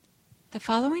The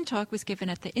following talk was given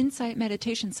at the Insight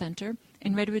Meditation Center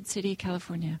in Redwood City,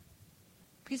 California.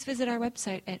 Please visit our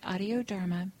website at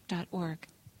audiodharma.org.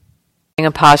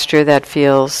 A posture that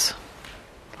feels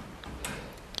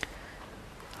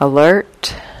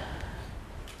alert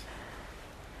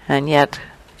and yet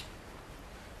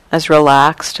as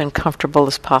relaxed and comfortable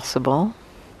as possible.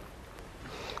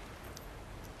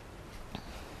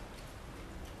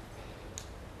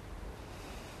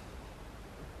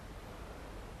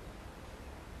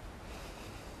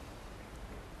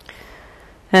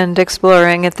 And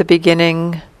exploring at the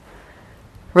beginning,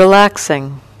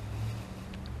 relaxing.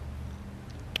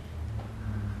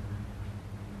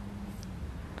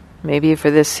 Maybe for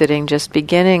this sitting, just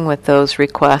beginning with those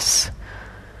requests.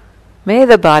 May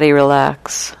the body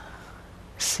relax.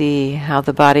 See how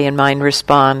the body and mind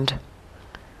respond.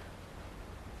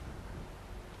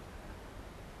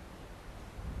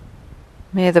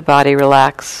 May the body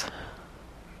relax.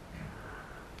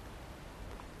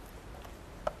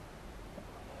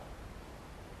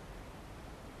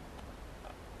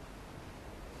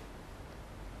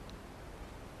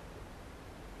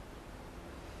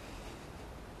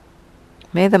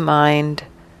 May the mind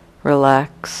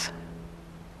relax.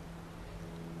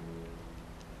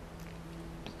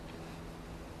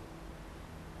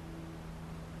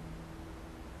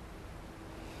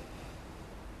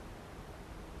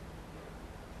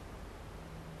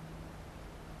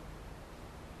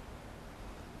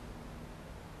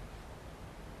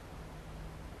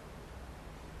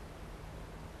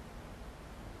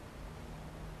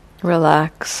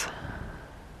 Relax.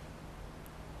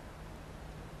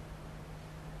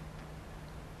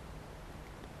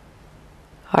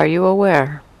 Are you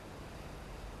aware?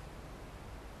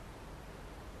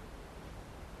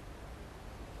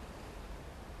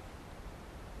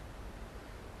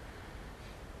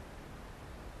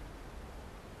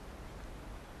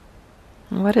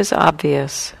 What is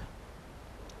obvious?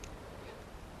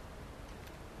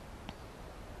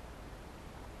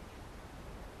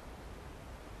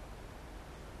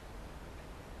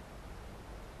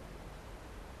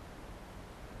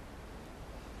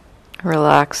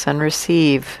 Relax and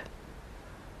receive.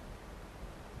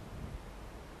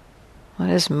 What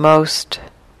is most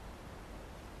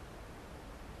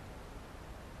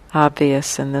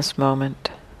obvious in this moment?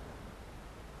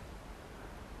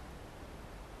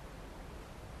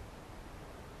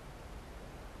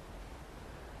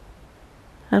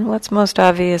 And what's most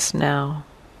obvious now?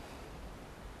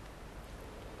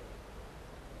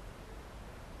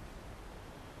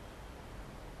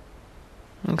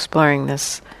 Exploring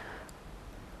this.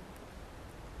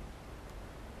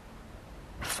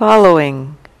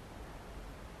 Following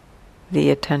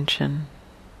the attention.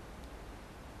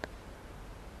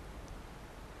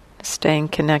 Staying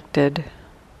connected.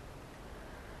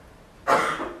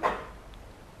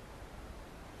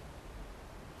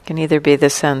 Can either be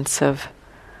the sense of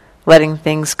letting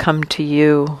things come to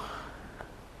you,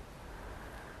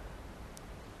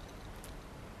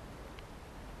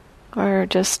 or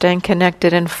just staying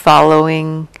connected and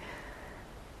following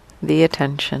the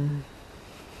attention.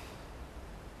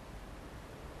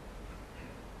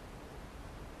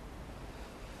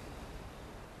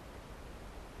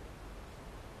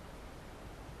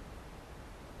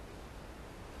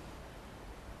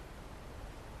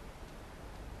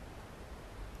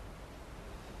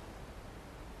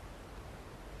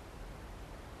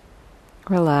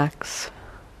 Relax.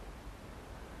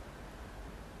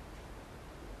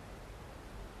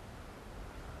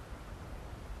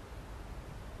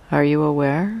 Are you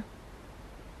aware?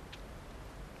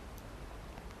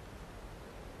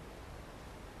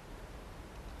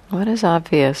 What is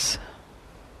obvious?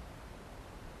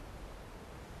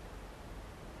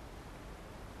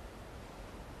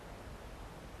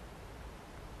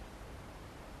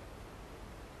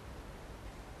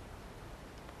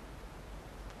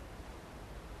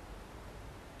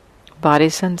 Body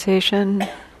sensation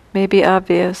may be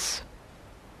obvious.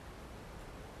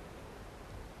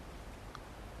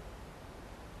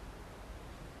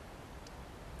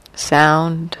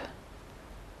 Sound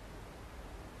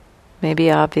may be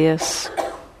obvious.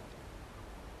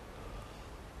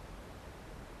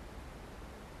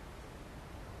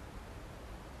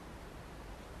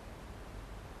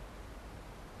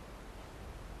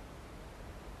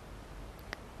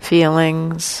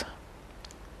 Feelings,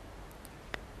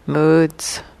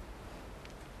 moods,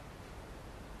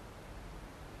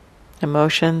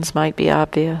 emotions might be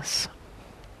obvious.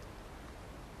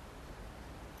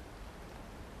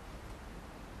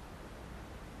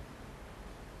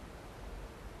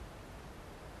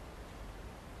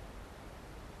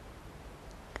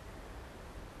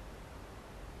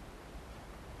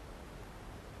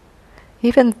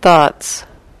 Even thoughts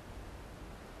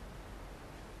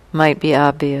might be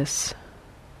obvious.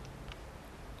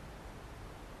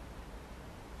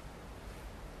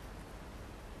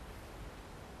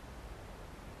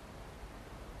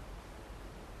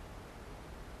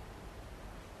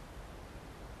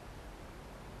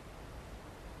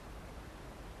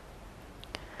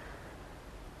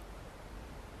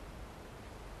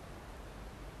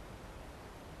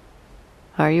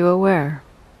 Are you aware?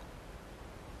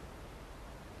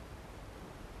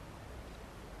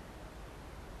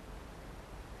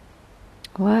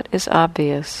 What is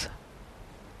obvious?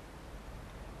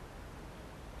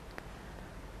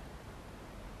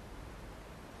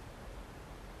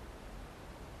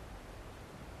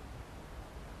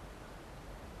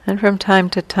 And from time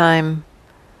to time,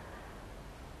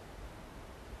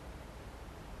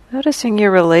 noticing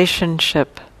your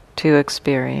relationship to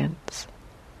experience.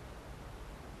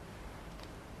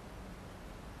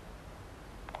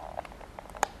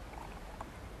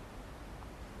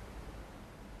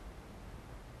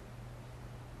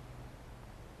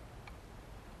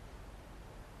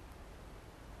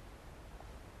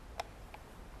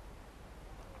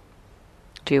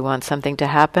 Do you want something to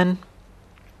happen?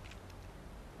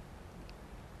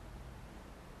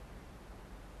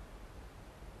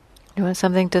 You want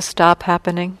something to stop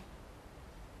happening?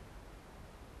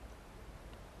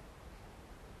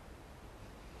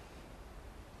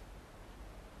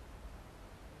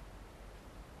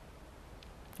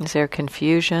 Is there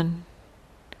confusion,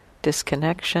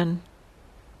 disconnection?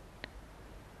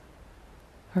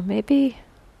 Or maybe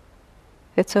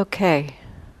it's okay.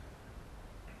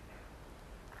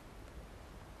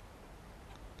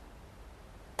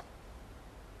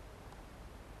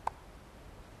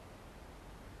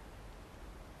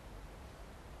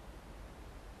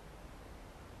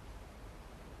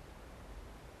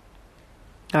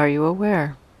 Are you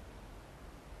aware?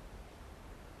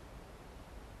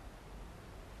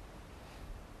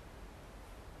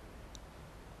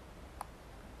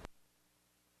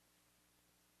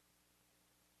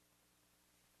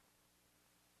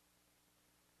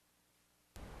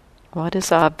 What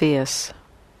is obvious?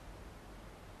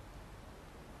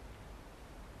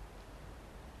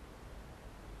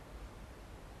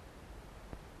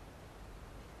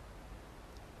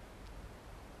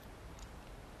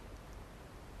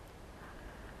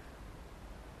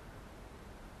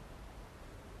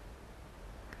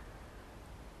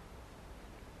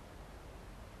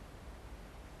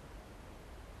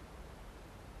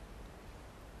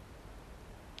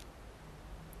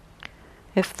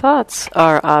 If thoughts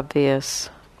are obvious,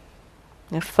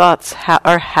 if thoughts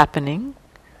are happening,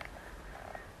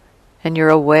 and you're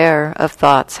aware of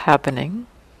thoughts happening,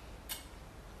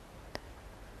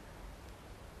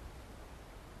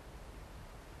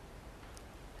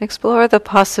 explore the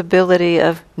possibility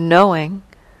of knowing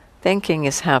thinking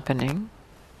is happening.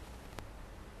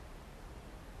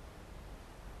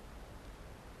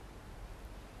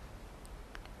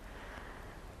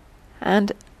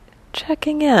 And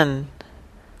checking in.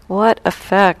 What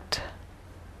effect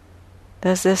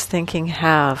does this thinking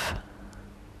have?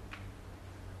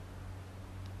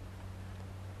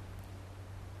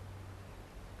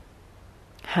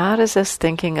 How does this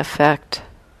thinking affect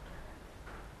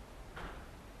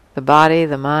the body,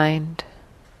 the mind?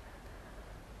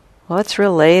 What's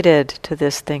related to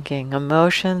this thinking?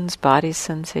 Emotions, body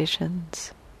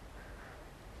sensations?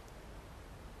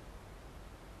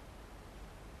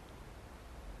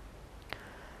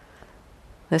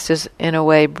 This is, in a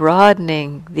way,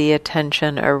 broadening the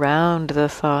attention around the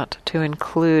thought to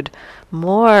include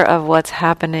more of what's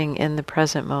happening in the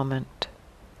present moment.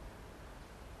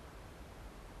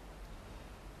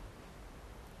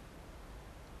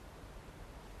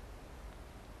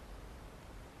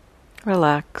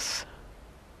 Relax.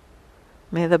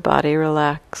 May the body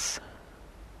relax.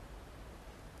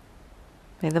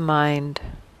 May the mind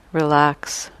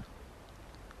relax.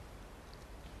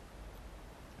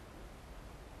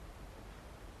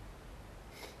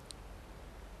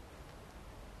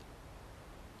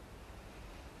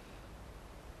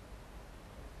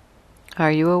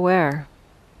 Are you aware?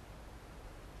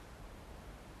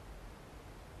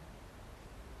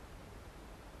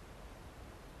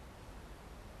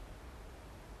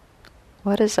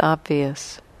 What is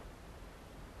obvious?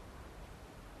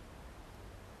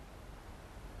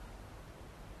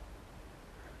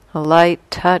 A light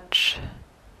touch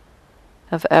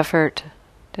of effort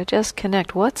to just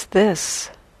connect. What's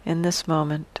this in this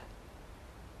moment?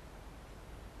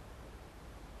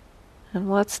 And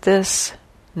what's this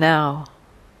now?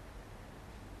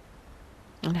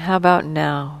 And how about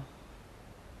now?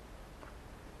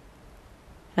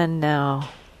 And now?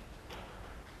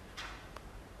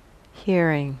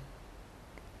 hearing,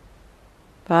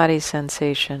 body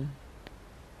sensation,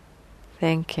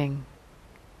 thinking,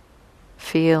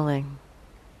 feeling,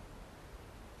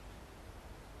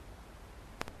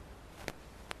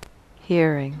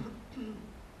 hearing.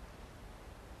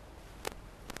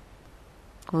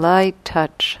 Light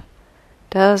touch.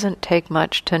 Doesn't take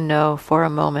much to know for a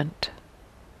moment.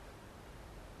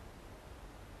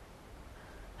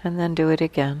 And then do it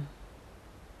again.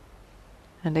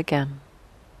 And again.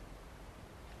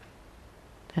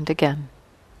 And again.